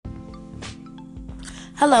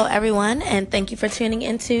Hello, everyone, and thank you for tuning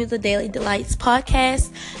into the Daily Delights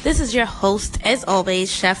podcast. This is your host, as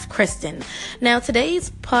always, Chef Kristen. Now,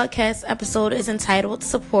 today's podcast episode is entitled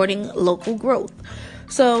Supporting Local Growth.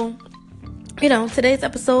 So, today's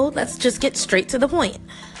episode, let's just get straight to the point.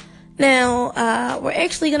 Now, we're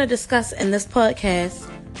actually going to discuss in this podcast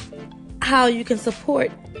how you can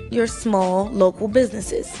support your small local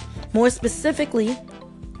businesses. More specifically,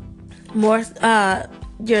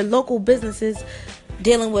 your local businesses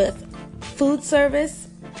dealing with food service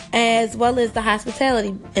as well as the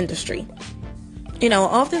hospitality industry.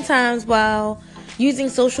 Oftentimes while using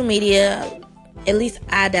social media, at least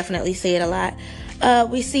I definitely see it a lot,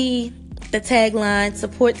 we see the tagline,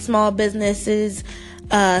 support small businesses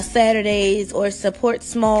Saturdays or support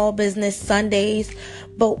small business Sundays.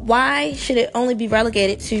 But why should it only be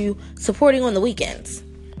relegated to supporting on the weekends?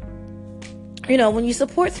 When you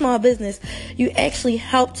support small business, you actually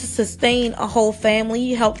help to sustain a whole family.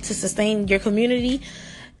 You help to sustain your community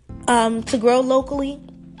to grow locally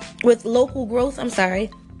with local growth,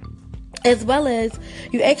 as well as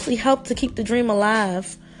you actually help to keep the dream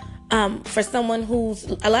alive for someone who's,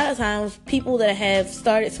 a lot of times, people that have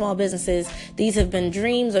started small businesses, these have been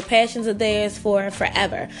dreams or passions of theirs for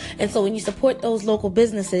forever. And so when you support those local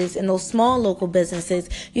businesses and those small local businesses,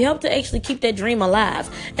 you help to actually keep that dream alive.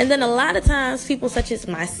 And then a lot of times, people such as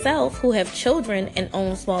myself who have children and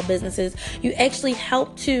own small businesses, you actually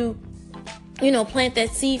help to plant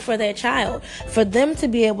that seed for their child, for them to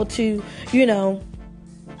be able to,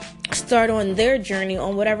 start on their journey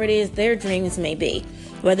on whatever it is their dreams may be.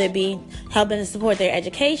 Whether it be helping to support their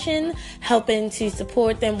education, helping to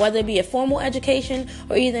support them, whether it be a formal education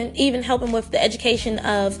or even helping with the education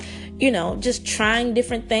of, just trying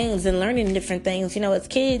different things and learning different things. As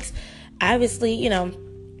kids, obviously,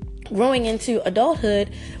 growing into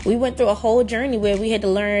adulthood, we went through a whole journey where we had to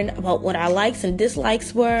learn about what our likes and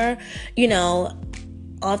dislikes were.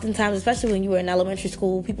 Oftentimes, especially when you were in elementary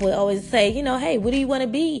school, people would always say, hey, what do you want to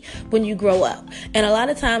be when you grow up? And a lot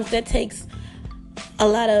of times that takes a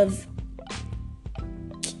lot of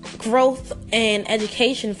growth and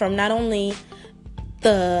education from not only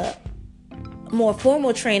the more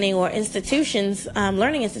formal training or institutions,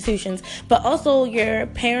 learning institutions, but also your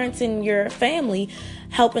parents and your family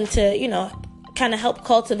helping to, kind of help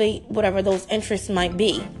cultivate whatever those interests might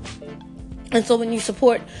be. And so when you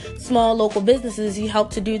support small local businesses, you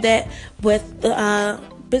help to do that with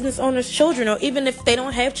business owners' children, or even if they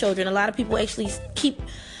don't have children. A lot of people actually keep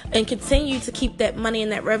and continue to keep that money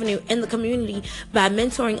and that revenue in the community by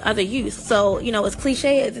mentoring other youth. So, as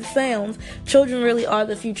cliche as it sounds, children really are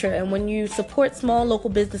the future. And when you support small local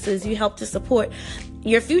businesses, you help to support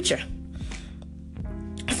your future.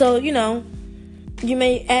 So, you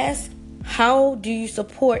may ask, how do you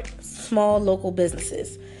support small local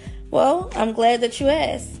businesses? Well, I'm glad that you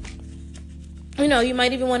asked. You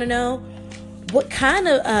might even want to know what kind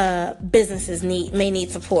of businesses may need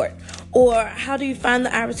support, or how do you find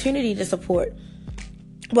the opportunity to support?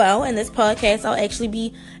 Well, in this podcast, I'll actually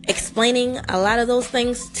be explaining a lot of those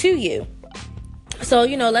things to you. So,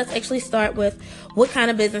 let's actually start with what kind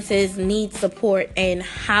of businesses need support and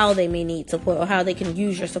how they may need support, or how they can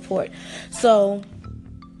use your support. So,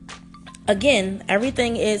 again,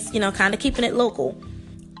 everything is, kind of keeping it local.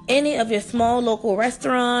 Any of your small local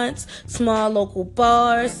restaurants, small local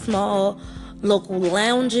bars, small local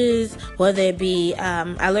lounges, whether it be,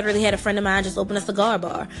 I literally had a friend of mine just open a cigar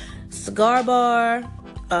bar,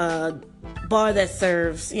 bar that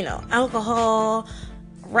serves, alcohol,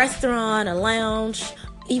 restaurant, a lounge,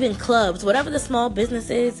 even clubs, whatever the small business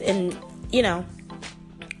is, and,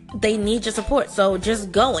 they need your support. So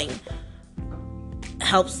just going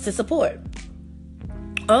helps to support.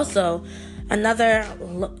 Also, another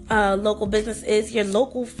local business is your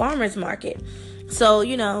local farmers market. So,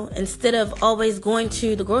 instead of always going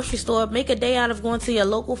to the grocery store, make a day out of going to your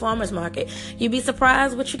local farmers market. You'd be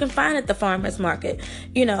surprised what you can find at the farmers market,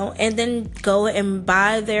 and then go and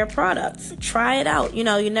buy their products. Try it out. You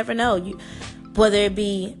never know. Whether it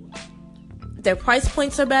be their price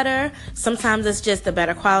points are better, sometimes it's just a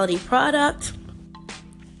better quality product.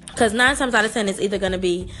 Because 9 times out of 10, it's either going to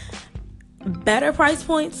be better price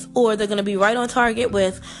points, or they're going to be right on target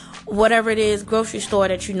with whatever it is grocery store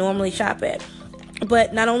that you normally shop at.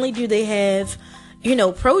 But not only do they have,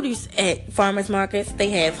 produce at farmers markets,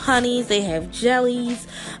 they have honeys, they have jellies.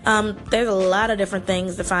 There's a lot of different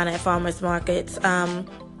things to find at farmers markets.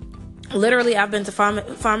 Literally, I've been to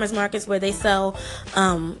farmers markets where they sell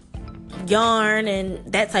yarn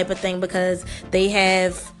and that type of thing, because they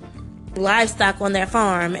have livestock on their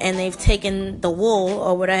farm and they've taken the wool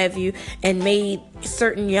or what have you and made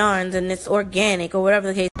certain yarns, and it's organic or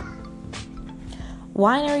whatever the case.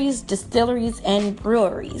 Wineries, distilleries, and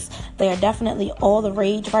breweries. They are definitely all the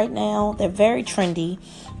rage right now. They're very trendy,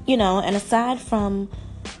 and aside from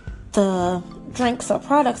the drinks or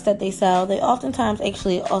products that they sell, they oftentimes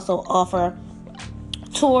actually also offer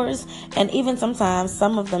tours, and even sometimes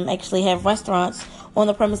some of them actually have restaurants on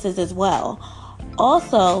the premises as well.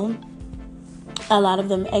 Also, a lot of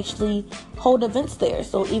them actually hold events there.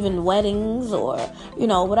 So even weddings or,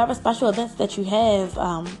 whatever special events that you have,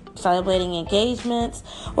 celebrating engagements,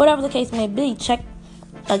 whatever the case may be, check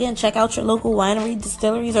out your local winery,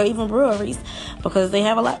 distilleries, or even breweries, because they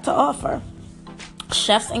have a lot to offer.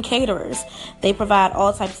 Chefs and caterers, they provide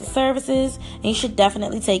all types of services, and you should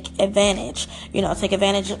definitely take advantage. Take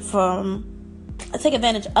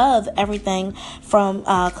advantage of everything from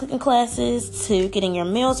cooking classes to getting your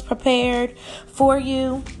meals prepared for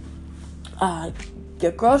you,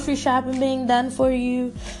 your grocery shopping being done for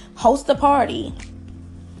you, host a party,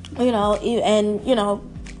 and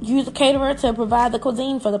use a caterer to provide the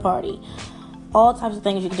cuisine for the party. All types of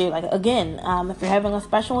things you can do. Like, again, if you're having a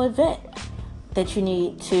special event that you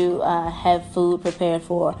need to have food prepared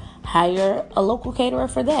for, hire a local caterer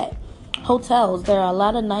for that. Hotels, there are a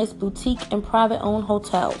lot of nice boutique and private owned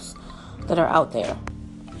hotels that are out there.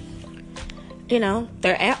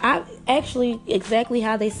 They're actually exactly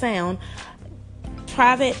how they sound.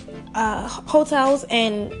 Private hotels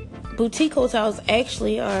and boutique hotels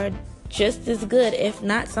actually are just as good, if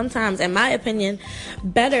not sometimes, in my opinion,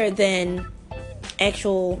 better than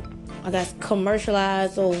actual,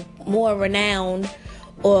 commercialized or more renowned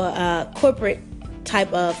or corporate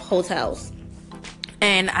type of hotels.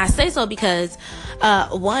 And I say so because,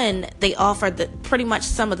 one, they offer pretty much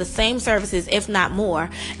some of the same services, if not more.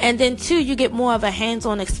 And then two, you get more of a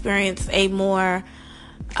hands-on experience, a more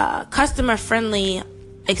customer-friendly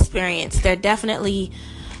experience. They're definitely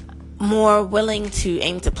more willing to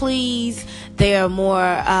aim to please. They're more,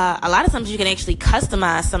 a lot of times you can actually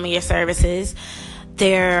customize some of your services.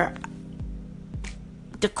 Their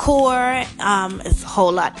decor is a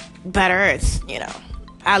whole lot better. It's,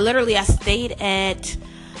 I stayed at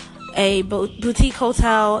a boutique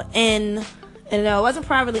hotel and it wasn't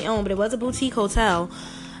privately owned, but it was a boutique hotel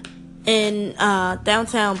in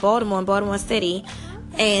downtown Baltimore, in Baltimore City,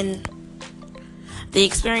 and the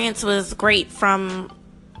experience was great from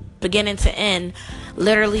beginning to end.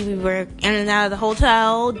 Literally, we were in and out of the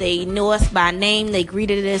hotel. They knew us by name. They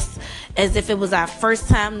greeted us as if it was our first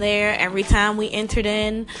time there. Every time we entered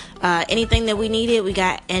in, anything that we needed, we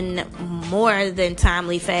got in more than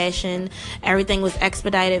timely fashion. Everything was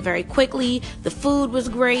expedited very quickly. The food was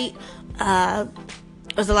great. There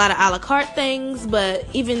was a lot of a la carte things, but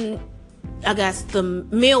even, the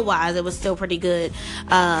meal-wise, it was still pretty good.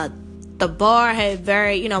 The bar had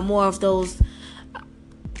very, more of those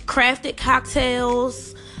crafted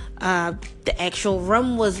cocktails. The actual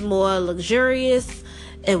room was more luxurious.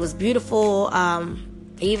 It was beautiful.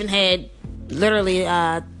 It even had literally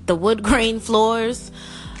the wood grain floors.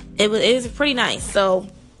 It was pretty nice. So,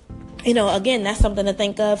 again, that's something to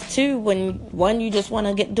think of too when, one, you just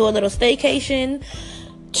want to do a little staycation.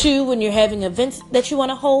 Two, when you're having events that you want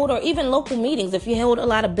to hold, or even local meetings. If you hold a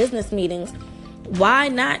lot of business meetings, why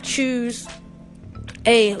not choose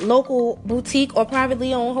a local boutique or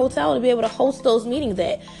privately owned hotel to be able to host those meetings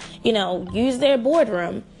at? Use their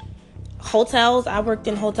boardroom. Hotels, I worked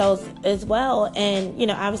in hotels as well, and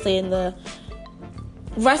obviously in the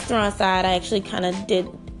restaurant side, I actually kind of did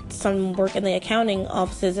some work in the accounting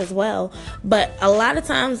offices as well. But a lot of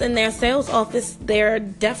times in their sales office,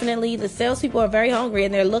 the salespeople are very hungry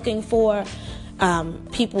and they're looking for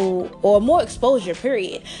people or more exposure,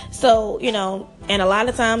 period. So, and a lot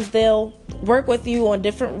of times they'll work with you on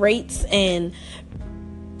different rates, and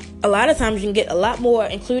a lot of times you can get a lot more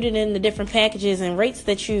included in the different packages and rates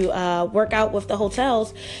that you work out with the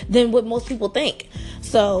hotels than what most people think.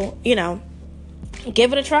 So,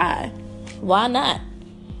 give it a try. Why not?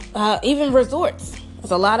 Even resorts.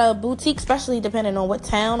 There's a lot of boutiques, especially depending on what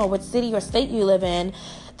town or what city or state you live in.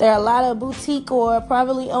 There are a lot of boutique or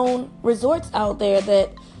privately owned resorts out there that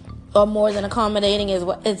are more than accommodating as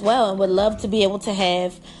well, and would love to be able to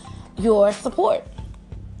have your support.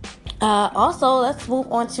 Also, let's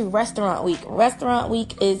move on to Restaurant Week. Restaurant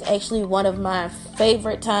Week is actually one of my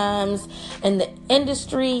favorite times in the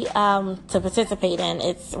industry to participate in.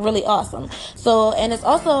 It's really awesome. So, and it's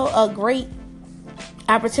also a great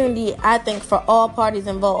opportunity, I think, for all parties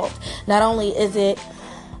involved. Not only is it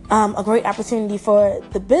a great opportunity for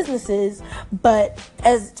the businesses, but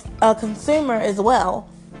as a consumer as well.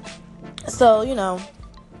 So,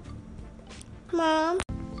 Mom,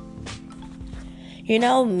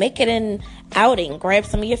 make it an outing. Grab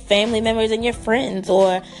some of your family members and your friends,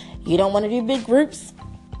 or you don't want to do big groups,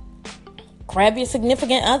 grab your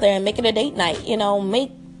significant other and make it a date night.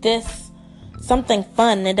 Make this something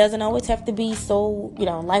fun. It doesn't always have to be so,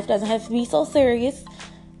 life doesn't have to be so serious.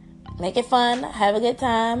 Make it fun, have a good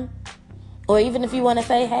time. Or even if you want to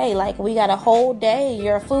say, hey, like, we got a whole day,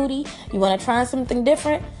 you're a foodie, you want to try something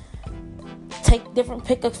different,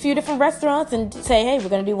 pick a few different restaurants and say, hey, we're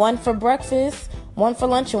going to do one for breakfast, one for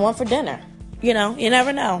lunch, and one for dinner. You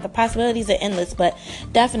never know. The possibilities are endless, but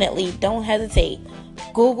definitely don't hesitate.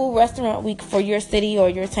 Google Restaurant Week for your city or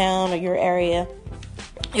your town or your area.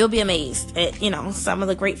 You'll be amazed at, some of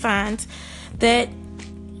the great finds that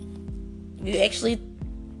you actually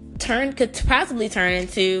could possibly turn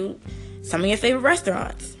into some of your favorite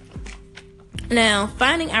restaurants. Now,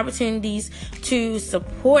 finding opportunities to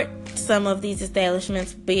support some of these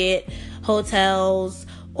establishments, be it hotels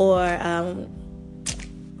or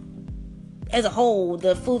as a whole,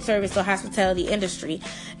 the food service or hospitality industry,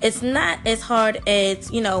 it's not as hard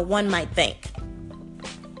as, one might think.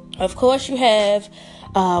 Of course, you have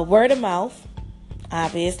word of mouth,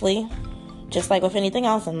 obviously, just like with anything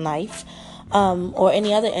else in life, or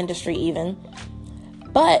any other industry even.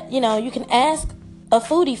 But, you can ask a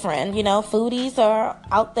foodie friend. Foodies are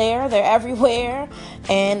out there. They're everywhere.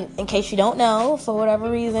 And in case you don't know, for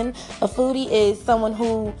whatever reason, a foodie is someone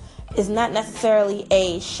who is not necessarily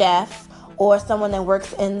a chef or someone that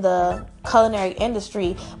works in the culinary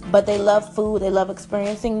industry, but they love food. They love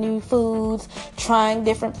experiencing new foods, trying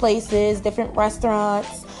different places, different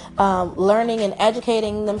restaurants, learning and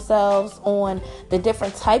educating themselves on the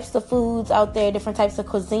different types of foods out there, different types of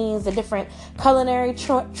cuisines, the different culinary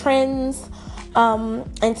trends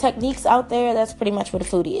and techniques out there. That's pretty much what a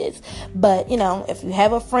foodie is. But, if you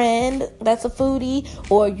have a friend that's a foodie,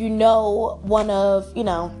 or one of,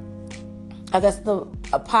 I guess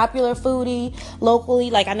a popular foodie locally,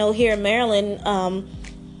 like I know here in Maryland,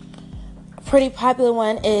 a pretty popular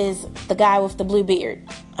one is the guy with the blue beard.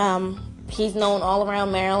 He's known all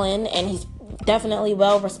around Maryland, and he's definitely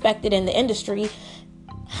well respected in the industry.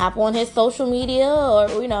 Hop on his social media, or,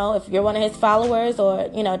 if you're one of his followers, or,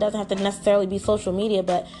 it doesn't have to necessarily be social media,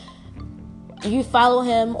 but you follow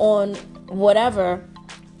him on whatever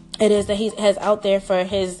it is that he has out there for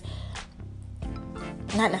his,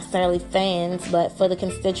 not necessarily fans, but for the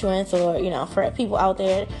constituents, or, for people out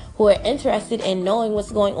there who are interested in knowing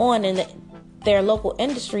what's going on in their local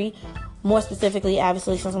industry. More specifically,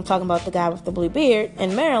 obviously, since I'm talking about the guy with the blue beard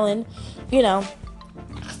in Maryland,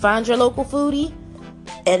 find your local foodie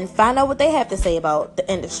and find out what they have to say about the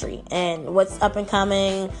industry and what's up and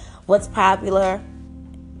coming, what's popular.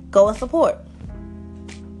 Go and support.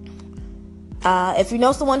 If you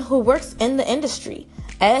know someone who works in the industry,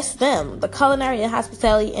 ask them. The culinary and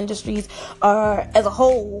hospitality industries are, as a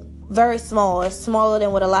whole, very small. It's smaller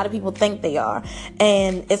than what a lot of people think they are.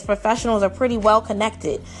 And its professionals are pretty well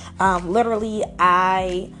connected. Literally,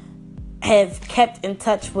 I have kept in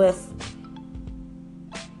touch with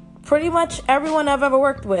pretty much everyone I've ever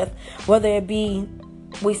worked with, whether it be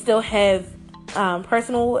we still have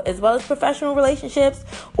personal as well as professional relationships,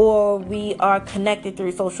 or we are connected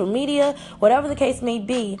through social media. Whatever the case may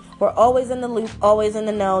be, we're always in the loop, always in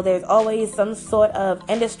the know. There's always some sort of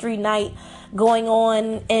industry night going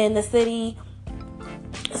on in the city.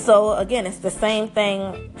 So again, it's the same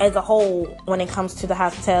thing as a whole when it comes to the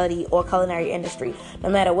hospitality or culinary industry. No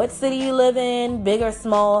matter what city you live in, big or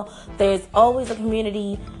small, there's always a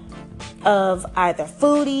community of either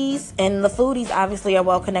foodies, and the foodies obviously are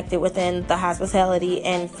well connected within the hospitality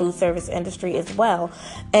and food service industry as well.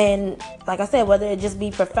 And like I said, whether it just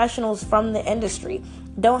be professionals from the industry,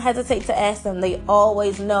 don't hesitate to ask them. They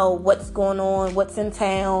always know what's going on, what's in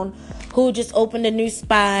town, who just opened a new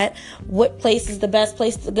spot, what place is the best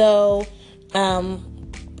place to go.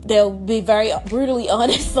 They'll be very brutally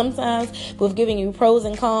honest sometimes with giving you pros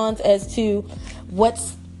and cons as to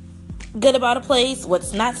what's good about a place,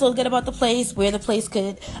 what's not so good about the place, where the place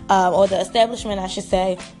could, or the establishment, I should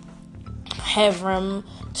say, have room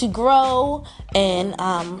to grow, and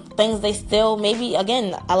things they still, maybe,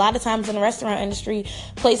 again, a lot of times in the restaurant industry,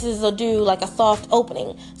 places will do like a soft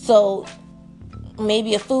opening. So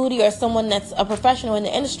maybe a foodie or someone that's a professional in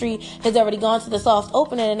the industry has already gone to the soft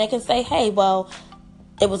opening, and they can say, hey, well,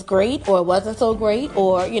 it was great, or it wasn't so great,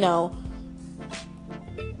 or,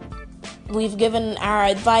 we've given our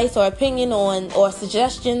advice or opinion on, or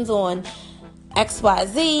suggestions on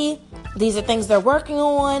XYZ. These are things they're working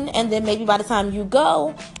on, and then maybe by the time you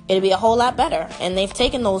go, it'll be a whole lot better. And they've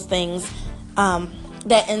taken those things,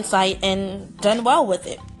 that insight, and done well with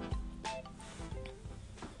it.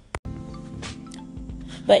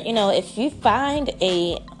 But, if you find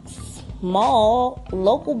a small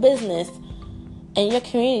local business in your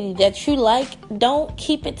community that you like, don't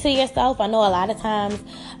keep it to yourself. I know a lot of times,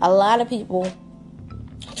 a lot of people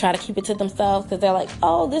try to keep it to themselves because they're like,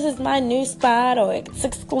 oh, this is my new spot, or it's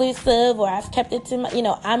exclusive, or I've kept it to my,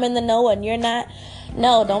 I'm in the know and you're not.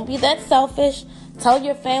 No, don't be that selfish. Tell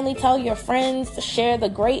your family, tell your friends, share the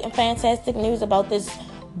great and fantastic news about this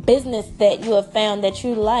business that you have found that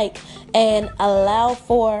you like, and allow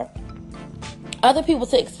for other people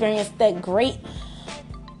to experience that great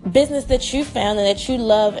business that you found and that you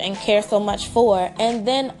love and care so much for. And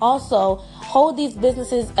then also hold these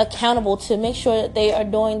businesses accountable to make sure that they are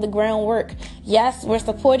doing the groundwork. Yes, we're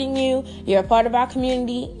supporting you. You're a part of our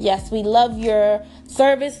community. Yes, we love your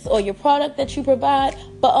service or your product that you provide,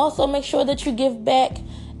 but also make sure that you give back,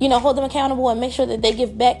 hold them accountable and make sure that they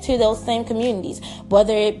give back to those same communities,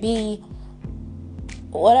 whether it be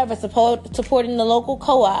whatever, supporting the local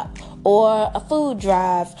co-op, or a food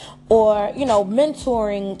drive, or,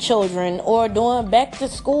 mentoring children, or doing back to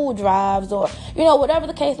school drives, or, whatever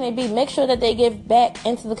the case may be. Make sure that they give back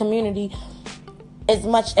into the community as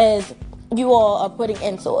much as you all are putting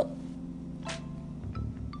into it.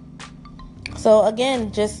 So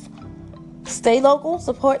again, just stay local,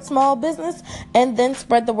 support small business, and then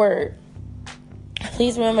spread the word.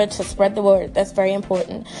 Please remember to spread the word. That's very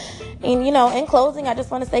important. And, in closing, I just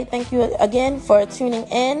want to say thank you again for tuning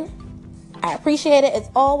in. I appreciate it as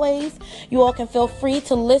always. You all can feel free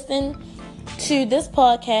to listen to this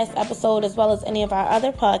podcast episode as well as any of our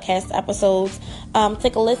other podcast episodes.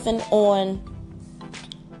 Take a listen on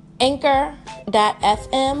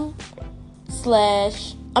anchor.fm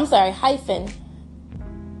hyphen.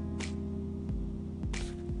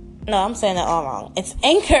 No, I'm saying that all wrong. It's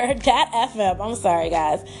anchor.fm. I'm sorry,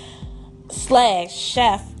 guys.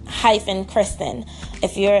 /chef-Kristen.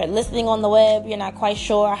 If you're listening on the web, you're not quite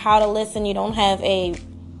sure how to listen, you don't have a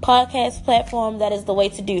podcast platform, that is the way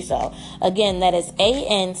to do so. Again, that is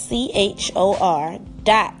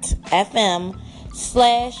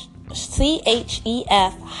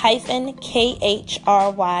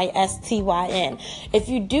anchor.fm/chef-Krystyn. If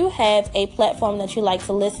you do have a platform that you like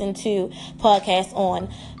to listen to podcasts on,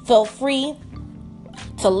 feel free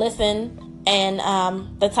to listen, and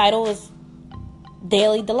the title is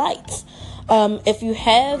Daily Delights. If you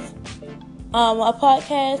have a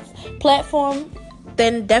podcast platform,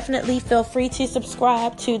 then definitely feel free to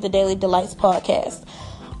subscribe to the Daily Delights podcast.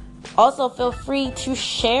 Also, feel free to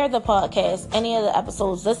share the podcast, any of the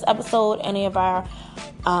episodes, this episode, any of our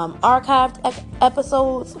archived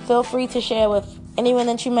episodes. Feel free to share with anyone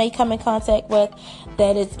that you may come in contact with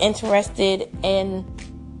that is interested in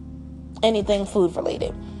anything food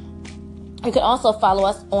related. You can also follow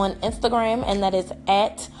us on Instagram, and that is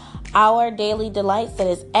at Our Daily Delights. That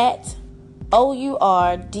is at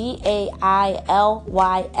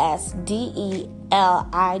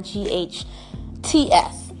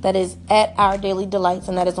OURDAILYSDELIGHTS. That is at Our Daily Delights,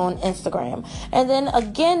 and that is on Instagram. And then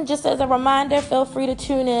again, just as a reminder, feel free to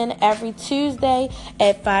tune in every Tuesday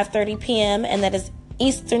at 5:30 p.m., and that is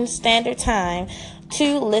Eastern Standard Time,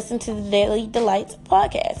 to listen to the Daily Delights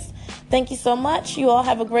podcast. Thank you so much. You all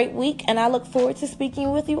have a great week, and I look forward to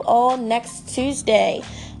speaking with you all next Tuesday.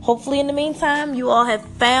 Hopefully, in the meantime, you all have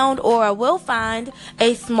found or will find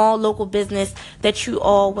a small local business that you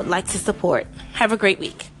all would like to support. Have a great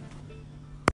week.